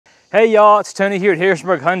Hey y'all, it's Tony here at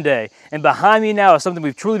Harrisonburg Hyundai, and behind me now is something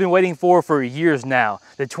we've truly been waiting for years now,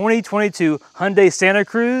 the 2022 Hyundai Santa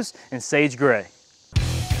Cruz in Sage Gray.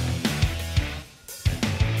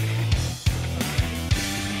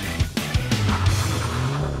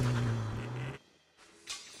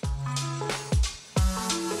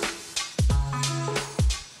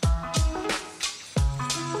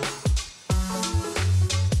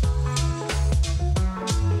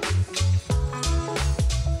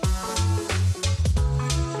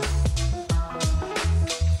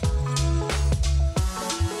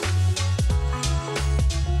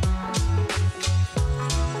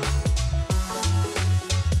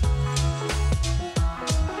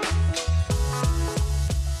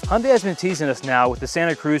 Hyundai has been teasing us now with the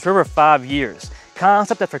Santa Cruz for over 5 years.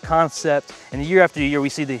 Concept after concept, and year after year we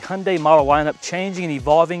see the Hyundai model lineup changing and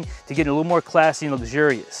evolving to get a little more classy and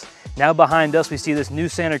luxurious. Now behind us we see this new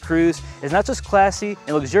Santa Cruz is not just classy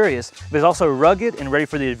and luxurious, but it's also rugged and ready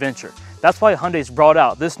for the adventure. That's why Hyundai's brought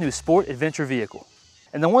out this new sport adventure vehicle.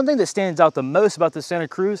 And the one thing that stands out the most about the Santa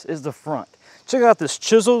Cruz is the front. Check out this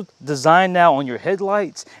chiseled design now on your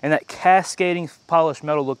headlights and that cascading polished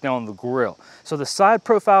metal look now on the grille. So the side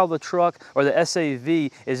profile of the truck, or the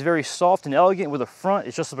SAV, is very soft and elegant, where the front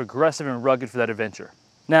is just as aggressive and rugged for that adventure.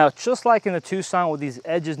 Now, just like in the Tucson with these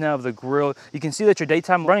edges now of the grille, you can see that your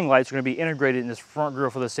daytime running lights are going to be integrated in this front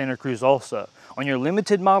grille for the Santa Cruz also. On your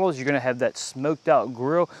limited models, you're going to have that smoked out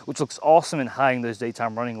grille, which looks awesome in hiding those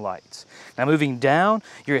daytime running lights. Now moving down,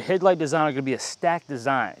 your headlight design are going to be a stacked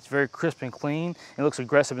design. It's very crisp and clean, and it looks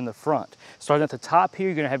aggressive in the front. Starting at the top here,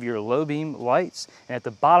 you're going to have your low beam lights, and at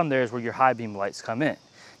the bottom there is where your high beam lights come in.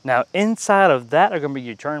 Now inside of that are going to be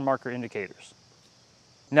your turn marker indicators.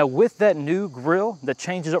 Now with that new grille that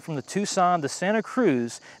changes up from the Tucson, the Santa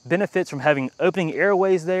Cruz benefits from having opening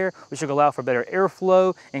airways there, which will allow for better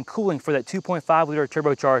airflow and cooling for that 2.5 liter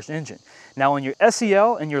turbocharged engine. Now on your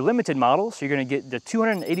SEL and your limited models, you're going to get the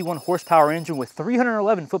 281 horsepower engine with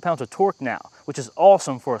 311 foot-pounds of torque now, which is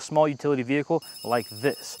awesome for a small utility vehicle like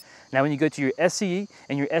this. Now when you go to your SE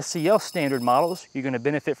and your SEL standard models, you're going to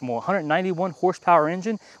benefit from a 191 horsepower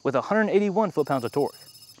engine with 181 foot-pounds of torque.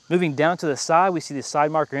 Moving down to the side, we see the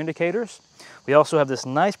side marker indicators. We also have this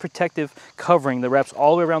nice protective covering that wraps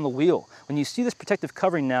all the way around the wheel. When you see this protective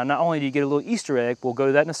covering now, not only do you get a little Easter egg, we'll go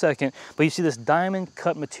to that in a second, but you see this diamond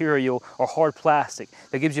cut material or hard plastic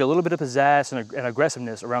that gives you a little bit of pizzazz and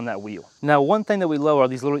aggressiveness around that wheel. Now, one thing that we love are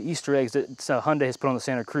these little Easter eggs that Hyundai has put on the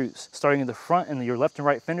Santa Cruz, starting in the front and your left and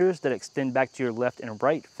right fenders that extend back to your left and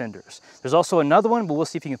right fenders. There's also another one, but we'll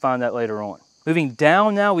see if you can find that later on. Moving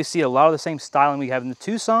down now, we see a lot of the same styling we have in the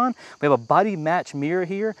Tucson. We have a body match mirror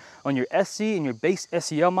here. On your SC and your base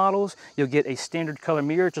SEL models, you'll get a standard color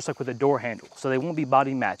mirror just like with a door handle, so they won't be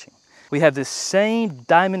body matching. We have this same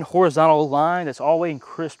diamond horizontal line that's all the way in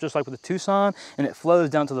crisp just like with the Tucson, and it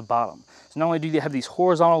flows down to the bottom. So not only do you have these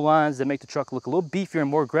horizontal lines that make the truck look a little beefier and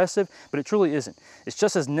more aggressive, but it truly isn't. It's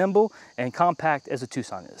just as nimble and compact as the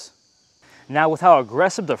Tucson is. Now with how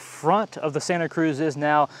aggressive the front of the Santa Cruz is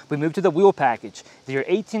now, we move to the wheel package. Your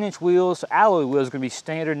 18-inch wheels, alloy wheels, are going to be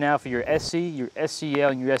standard now for your SC, your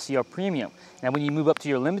SCL, and your SCL Premium. Now when you move up to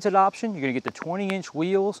your limited option, you're going to get the 20-inch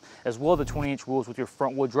wheels, as well as the 20-inch wheels with your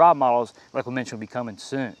front-wheel drive models, like we mentioned, will be coming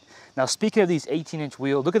soon. Now speaking of these 18-inch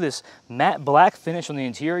wheels, look at this matte black finish on the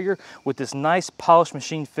interior with this nice polished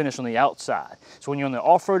machine finish on the outside. So when you're on the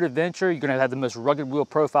off-road adventure, you're going to have the most rugged wheel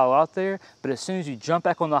profile out there, but as soon as you jump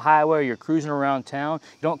back on the highway or you're cruising around town,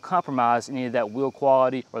 you don't compromise any of that wheel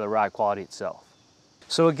quality or the ride quality itself.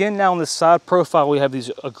 So again, now on the side profile, we have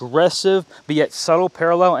these aggressive but yet subtle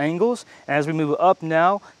parallel angles. And as we move up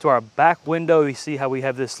now to our back window, we see how we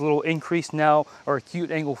have this little increase now, or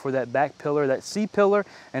acute angle for that back pillar, that C-pillar,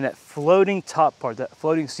 and that floating top part, that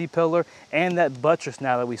floating C-pillar, and that buttress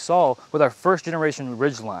now that we saw with our first generation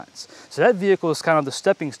ridge lines. So that vehicle is kind of the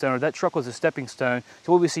stepping stone, or that truck was a stepping stone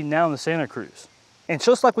to what we see now in the Santa Cruz. And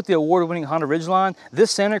just like with the award-winning Honda Ridgeline,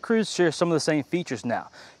 this Santa Cruz shares some of the same features now.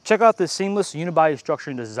 Check out this seamless unibody structure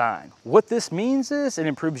and design. What this means is it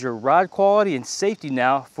improves your ride quality and safety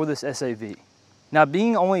now for this SAV. Now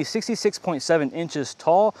being only 66.7 inches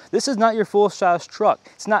tall, this is not your full-size truck.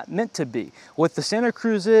 It's not meant to be. What the Santa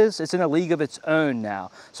Cruz is, it's in a league of its own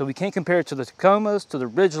now. So we can't compare it to the Tacomas, to the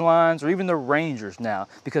Ridgelines, or even the Rangers now,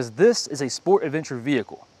 because this is a sport adventure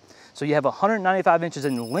vehicle. So you have 195 inches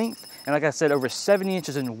in length, and like I said, over 70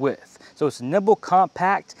 inches in width. So it's nimble,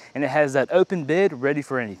 compact, and it has that open bed ready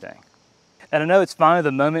for anything. And I know it's finally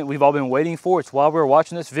the moment we've all been waiting for. It's while we were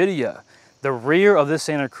watching this video. The rear of this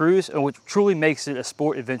Santa Cruz, which truly makes it a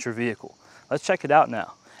sport adventure vehicle. Let's check it out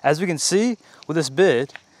now. As we can see with this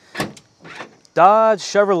bed, Dodge,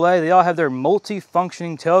 Chevrolet, they all have their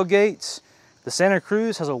multi-functioning tailgates. The Santa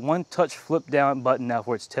Cruz has a one-touch flip-down button now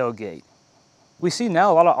for its tailgate. We see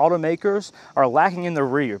now a lot of automakers are lacking in the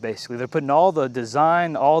rear, basically. They're putting all the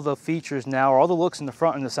design, all the features now, or all the looks in the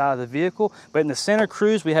front and the side of the vehicle. But in the Santa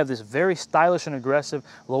Cruz, we have this very stylish and aggressive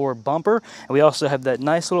lower bumper. And we also have that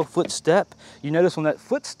nice little footstep. You notice on that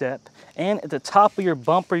footstep and at the top of your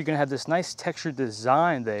bumper, you're gonna have this nice textured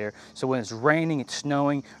design there. So when it's raining, it's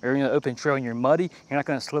snowing, or you're in an open trail and you're muddy, you're not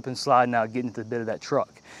gonna slip and slide now getting into the bed of that truck.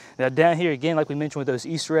 Now down here, again, like we mentioned with those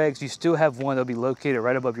Easter eggs, you still have one that'll be located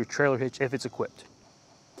right above your trailer hitch if it's equipped.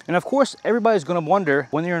 And of course, everybody's gonna wonder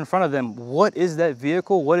when you're in front of them, what is that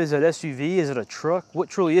vehicle? What is that SUV? Is it a truck? What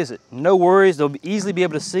truly is it? No worries, they'll easily be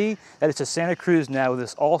able to see that it's a Santa Cruz now with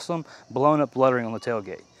this awesome blown up lettering on the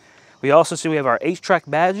tailgate. We also see we have our H-Track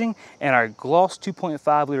badging and our gloss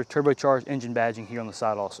 2.5 liter turbocharged engine badging here on the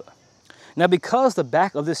side also. Now, because the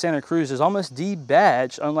back of this Santa Cruz is almost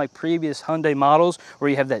de-badged, unlike previous Hyundai models where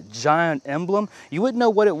you have that giant emblem, you wouldn't know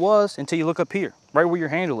what it was until you look up here, right where your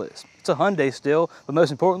handle is. It's a Hyundai still, but most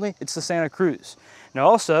importantly, it's the Santa Cruz. Now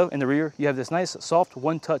also, in the rear, you have this nice soft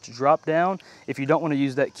one-touch drop down if you don't want to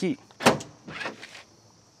use that key.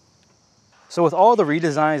 So with all the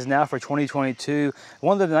redesigns now for 2022,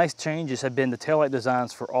 one of the nice changes have been the taillight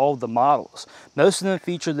designs for all of the models. Most of them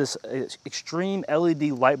feature this extreme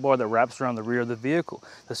LED light bar that wraps around the rear of the vehicle.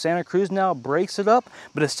 The Santa Cruz now breaks it up,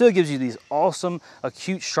 but it still gives you these awesome,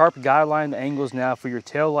 acute, sharp guideline angles now for your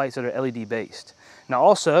taillights that are LED based. Now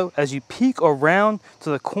also, as you peek around to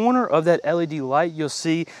the corner of that LED light, you'll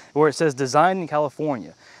see where it says designed in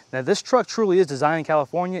California. Now this truck truly is designed in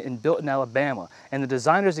California and built in Alabama, and the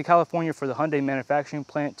designers in California for the Hyundai manufacturing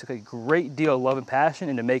plant took a great deal of love and passion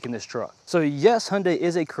into making this truck. So yes, Hyundai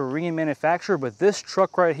is a Korean manufacturer, but this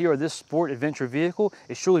truck right here, or this sport adventure vehicle,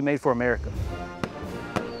 is truly made for America.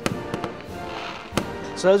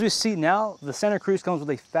 So as we see now, the Santa Cruz comes with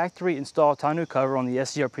a factory installed tonneau cover on the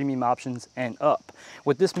SCR premium options and up.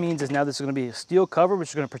 What this means is now this is going to be a steel cover, which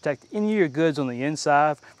is going to protect any of your goods on the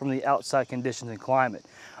inside from the outside conditions and climate.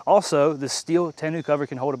 Also, the steel tonneau cover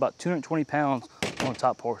can hold about 220 pounds on the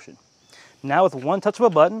top portion. Now with one touch of a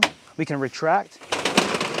button, we can retract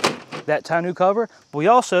that tonneau cover, but we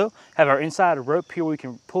also have our inside rope here where we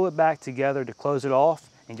can pull it back together to close it off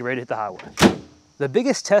and get ready to hit the highway. The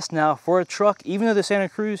biggest test now for a truck, even though the Santa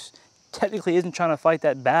Cruz technically isn't trying to fight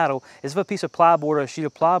that battle, is if a piece of plyboard or a sheet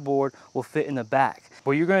of plyboard will fit in the back.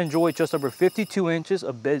 Where you're going to enjoy just over 52 inches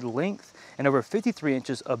of bed length and over 53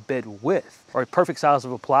 inches of bed width, or a perfect size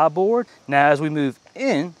of a plyboard. Now as we move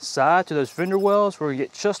inside to those fender wells, we're going to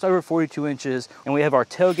get just over 42 inches, and we have our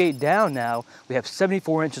tailgate down now, we have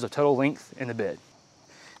 74 inches of total length in the bed.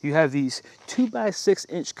 You have these 2x6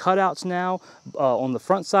 inch cutouts now on the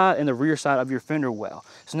front side and the rear side of your fender well.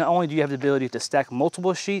 So not only do you have the ability to stack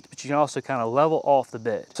multiple sheets, but you can also kind of level off the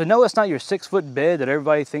bed. So no, it's not your 6-foot bed that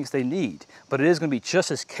everybody thinks they need, but it is going to be just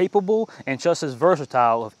as capable and just as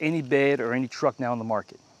versatile of any bed or any truck now on the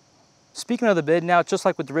market. Speaking of the bed now, just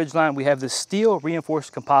like with the Ridgeline, we have this steel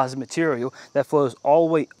reinforced composite material that flows all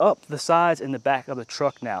the way up the sides and the back of the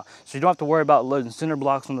truck now. So you don't have to worry about loading cinder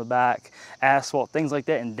blocks on the back, asphalt, things like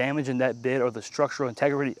that, and damaging that bed or the structural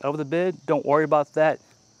integrity of the bed. Don't worry about that.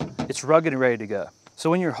 It's rugged and ready to go. So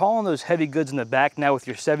when you're hauling those heavy goods in the back now with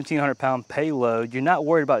your 1,700 pound payload, you're not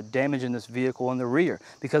worried about damaging this vehicle in the rear,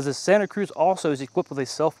 because the Santa Cruz also is equipped with a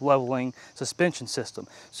self-leveling suspension system.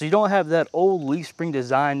 So you don't have that old leaf spring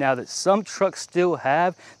design now that some trucks still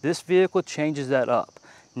have. This vehicle changes that up.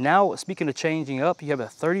 Now, speaking of changing up, you have a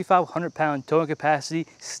 3,500 pound towing capacity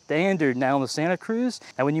standard now on the Santa Cruz.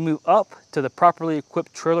 And when you move up to the properly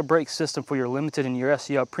equipped trailer brake system for your Limited and your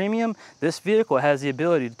SCR Premium, this vehicle has the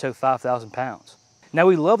ability to tow 5,000 pounds. Now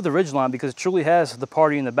we love the Ridgeline because it truly has the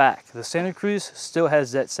party in the back. The Santa Cruz still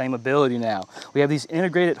has that same ability now. We have these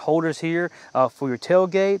integrated holders here for your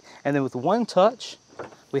tailgate, and then with one touch,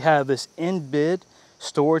 we have this in-bed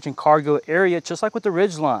storage and cargo area, just like with the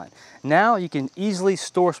Ridgeline. Now you can easily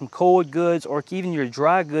store some cold goods or even your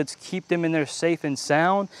dry goods, keep them in there safe and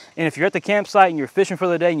sound. And if you're at the campsite and you're fishing for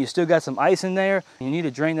the day and you still got some ice in there, and you need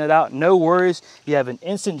to drain that out, no worries. You have an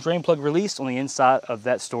instant drain plug release on the inside of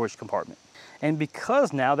that storage compartment. And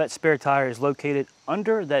because now that spare tire is located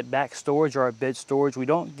under that back storage or our bed storage, we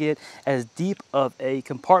don't get as deep of a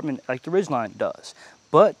compartment like the Ridgeline does.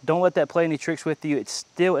 But don't let that play any tricks with you. It's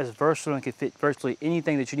still as versatile and can fit virtually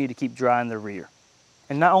anything that you need to keep dry in the rear.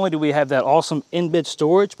 And not only do we have that awesome in-bed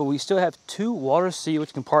storage, but we still have 2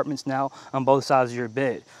 water-sealed compartments now on both sides of your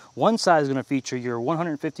bed. One side is going to feature your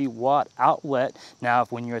 150 watt outlet now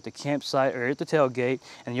when you're at the campsite or at the tailgate,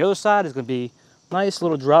 and the other side is going to be nice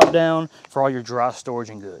little drop down for all your dry storage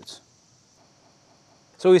and goods.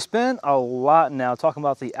 So we spent a lot now talking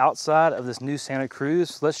about the outside of this new Santa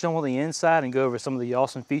Cruz. Let's jump on the inside and go over some of the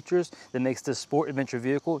awesome features that makes this sport adventure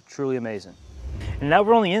vehicle truly amazing. And now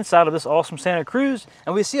we're on the inside of this awesome Santa Cruz,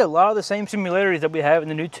 and we see a lot of the same similarities that we have in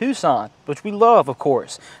the new Tucson, which we love, of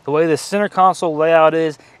course. The way the center console layout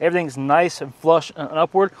is, everything's nice and flush and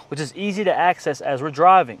upward, which is easy to access as we're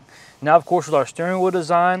driving. Now, of course, with our steering wheel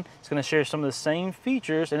design, it's going to share some of the same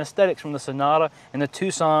features and aesthetics from the Sonata and the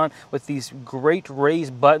Tucson with these great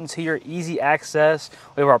raised buttons here, easy access.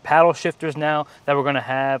 We have our paddle shifters now that we're going to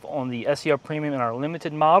have on the SEL Premium and our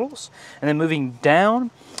limited models. And then moving down,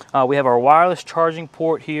 we have our wireless charging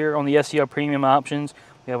port here on the SEL Premium options.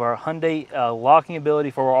 We have our Hyundai locking ability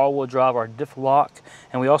for our all-wheel drive, our diff lock,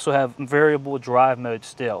 and we also have variable drive mode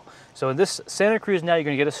still. So in this Santa Cruz now, you're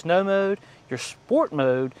going to get a snow mode, your sport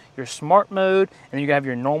mode, your smart mode, and then you're going to have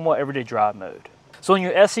your normal everyday drive mode. So in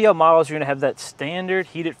your SEL models, you're going to have that standard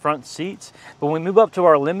heated front seats. But when we move up to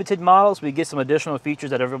our limited models, we get some additional features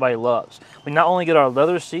that everybody loves. We not only get our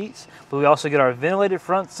leather seats, but we also get our ventilated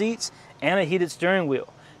front seats and a heated steering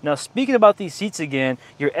wheel. Now, speaking about these seats again,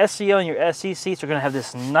 your SEL and your SE seats are going to have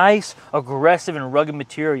this nice, aggressive, and rugged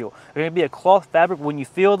material. They're going to be a cloth fabric. When you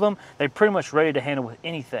feel them, they're pretty much ready to handle with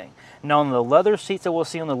anything. Now, on the leather seats that we'll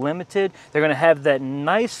see on the Limited, they're going to have that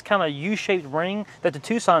nice kind of U-shaped ring that the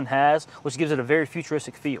Tucson has, which gives it a very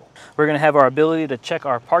futuristic feel. We're going to have our ability to check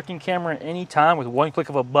our parking camera at any time with one click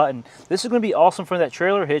of a button. This is going to be awesome for that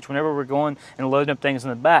trailer hitch whenever we're going and loading up things in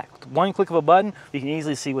the back. With one click of a button, you can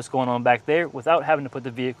easily see what's going on back there without having to put the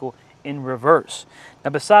vehicle in reverse. Now,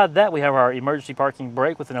 beside that, we have our emergency parking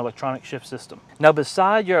brake with an electronic shift system. Now,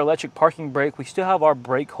 beside your electric parking brake, we still have our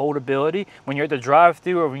brake hold ability when you're at the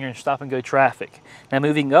drive-thru or when you're in stop and go traffic. Now,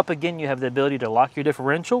 moving up again, you have the ability to lock your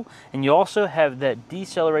differential, and you also have that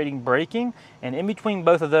decelerating braking, and in between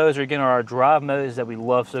both of those are again our drive modes that we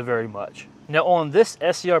love so very much. Now, on this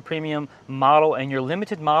SEL Premium model and your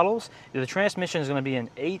limited models, the transmission is going to be an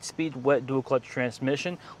 8-speed wet dual clutch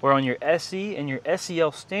transmission, where on your SE and your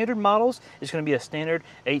SEL standard models, it's going to be a standard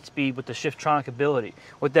 8-speed with the Shifttronic ability.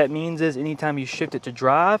 What that means is anytime you shift it to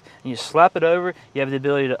drive and you slap it over, you have the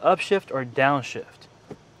ability to upshift or downshift.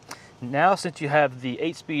 Now, since you have the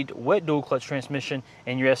 8-speed wet dual clutch transmission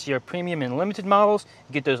in your SEL Premium and limited models,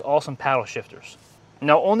 you get those awesome paddle shifters.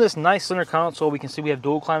 Now, on this nice center console, we can see we have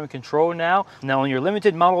dual climate control now. Now, on your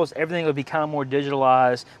limited models, everything will be kind of more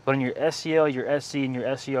digitalized, but on your SEL, your SC, and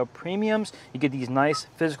your SEL Premiums, you get these nice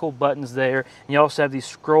physical buttons there, and you also have these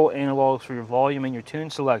scroll analogs for your volume and your tune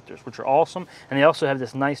selectors, which are awesome, and they also have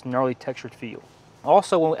this nice gnarly textured feel.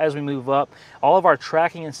 Also, as we move up, all of our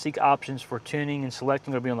tracking and seek options for tuning and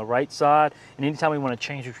selecting will be on the right side, and anytime we want to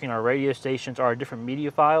change between our radio stations or our different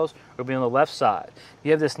media files, will be on the left side.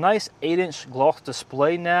 You have this nice 8-inch gloss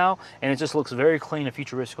display now, and it just looks very clean and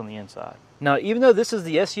futuristic on the inside. Now, even though this is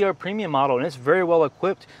the SEL Premium model and it's very well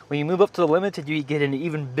equipped, when you move up to the Limited, you get an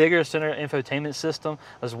even bigger center infotainment system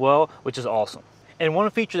as well, which is awesome. And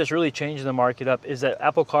one feature that's really changing the market up is that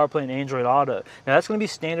Apple CarPlay and Android Auto. Now, that's going to be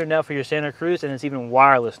standard now for your Santa Cruz, and it's even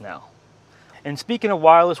wireless now. And speaking of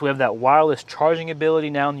wireless, we have that wireless charging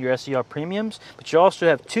ability now in your SEL Premiums, but you also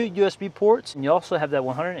have 2 USB ports, and you also have that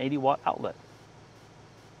 180-watt outlet.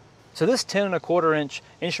 So this 10.25-inch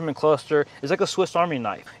instrument cluster is like a Swiss Army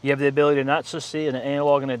knife. You have the ability to not just see an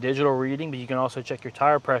analog and a digital reading, but you can also check your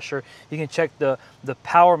tire pressure. You can check the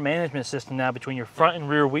power management system now between your front and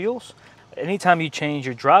rear wheels. Anytime you change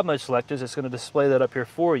your drive mode selectors, it's going to display that up here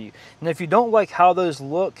for you. And if you don't like how those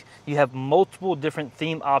look, you have multiple different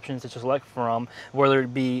theme options to select from, whether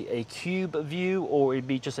it be a cube view or it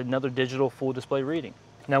be just another digital full display reading.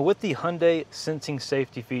 Now, with the Hyundai sensing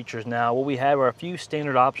safety features now, what we have are a few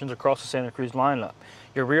standard options across the Santa Cruz lineup.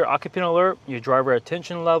 Your rear occupant alert, your driver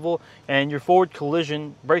attention level, and your forward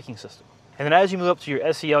collision braking system. And then as you move up to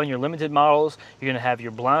your SEL and your limited models, you're going to have your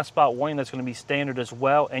blind spot warning that's going to be standard as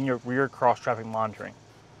well, and your rear cross traffic monitoring.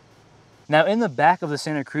 Now, in the back of the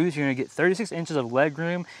Santa Cruz, you're going to get 36 inches of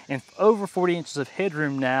legroom and over 40 inches of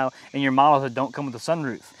headroom now in your models that don't come with a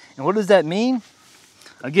sunroof. And what does that mean?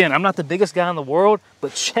 Again, I'm not the biggest guy in the world,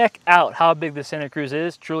 but check out how big the Santa Cruz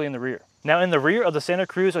is truly in the rear. Now, in the rear of the Santa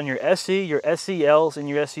Cruz on your SE, your SELs, and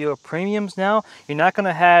your SEL Premiums now, you're not going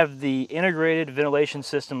to have the integrated ventilation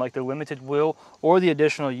system like the Limited will or the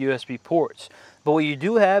additional USB ports. But what you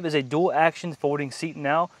do have is a dual action folding seat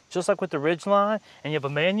now, just like with the Ridgeline, and you have a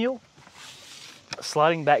manual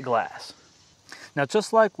sliding back glass. Now,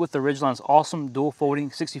 just like with the Ridgeline's awesome dual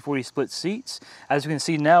folding 60/40 split seats, as you can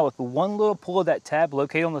see now with the one little pull of that tab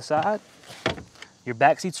located on the side, your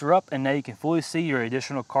back seats are up, and now you can fully see your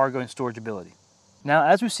additional cargo and storage ability. Now,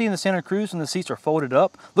 as we see in the Santa Cruz, when the seats are folded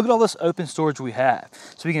up, look at all this open storage we have.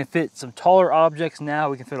 So we can fit some taller objects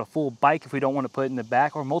now. We can fit a full bike if we don't want to put it in the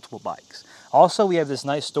back, or multiple bikes. Also, we have this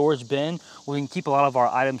nice storage bin where we can keep a lot of our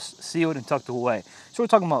items sealed and tucked away. So we're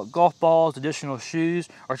talking about golf balls, additional shoes,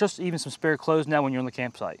 or just even some spare clothes now when you're on the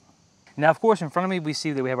campsite. Now, of course, in front of me, we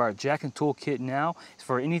see that we have our jack and tool kit now. It's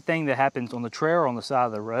for anything that happens on the trail or on the side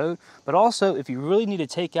of the road. But also, if you really need to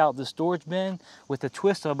take out the storage bin, with a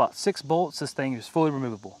twist of about 6 bolts, this thing is fully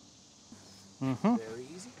removable. Very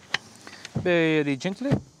easy. Very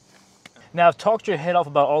gently. Now, I've talked your head off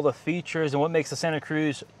about all the features and what makes the Santa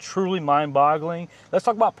Cruz truly mind-boggling. Let's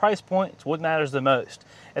talk about price point. It's what matters the most.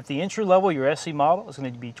 At the entry level, your SC model is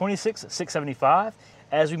going to be $26,675.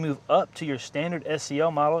 As we move up to your standard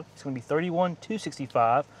SCL model, it's going to be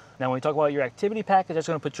 $31,265. Now, when we talk about your activity package, that's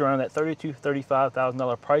going to put you around that $32,000 to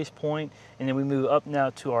 $35,000 price point. And then we move up now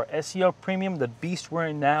to our SCL Premium, the beast we're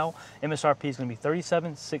in now. MSRP is going to be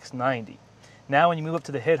 $37,690. Now, when you move up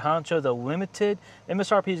to the head honcho, the limited,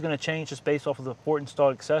 MSRP is going to change just based off of the port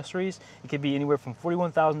installed accessories. It could be anywhere from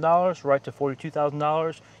 $41,000 right to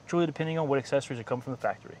 $42,000, truly depending on what accessories are coming from the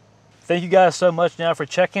factory. Thank you guys so much now for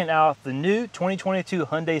checking out the new 2022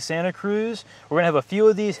 Hyundai Santa Cruz. We're going to have a few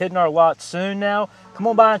of these hitting our lot soon now. Come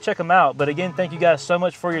on by and check them out. But again, thank you guys so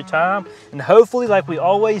much for your time. And hopefully, like we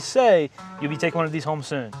always say, you'll be taking one of these home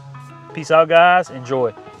soon. Peace out, guys.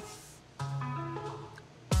 Enjoy.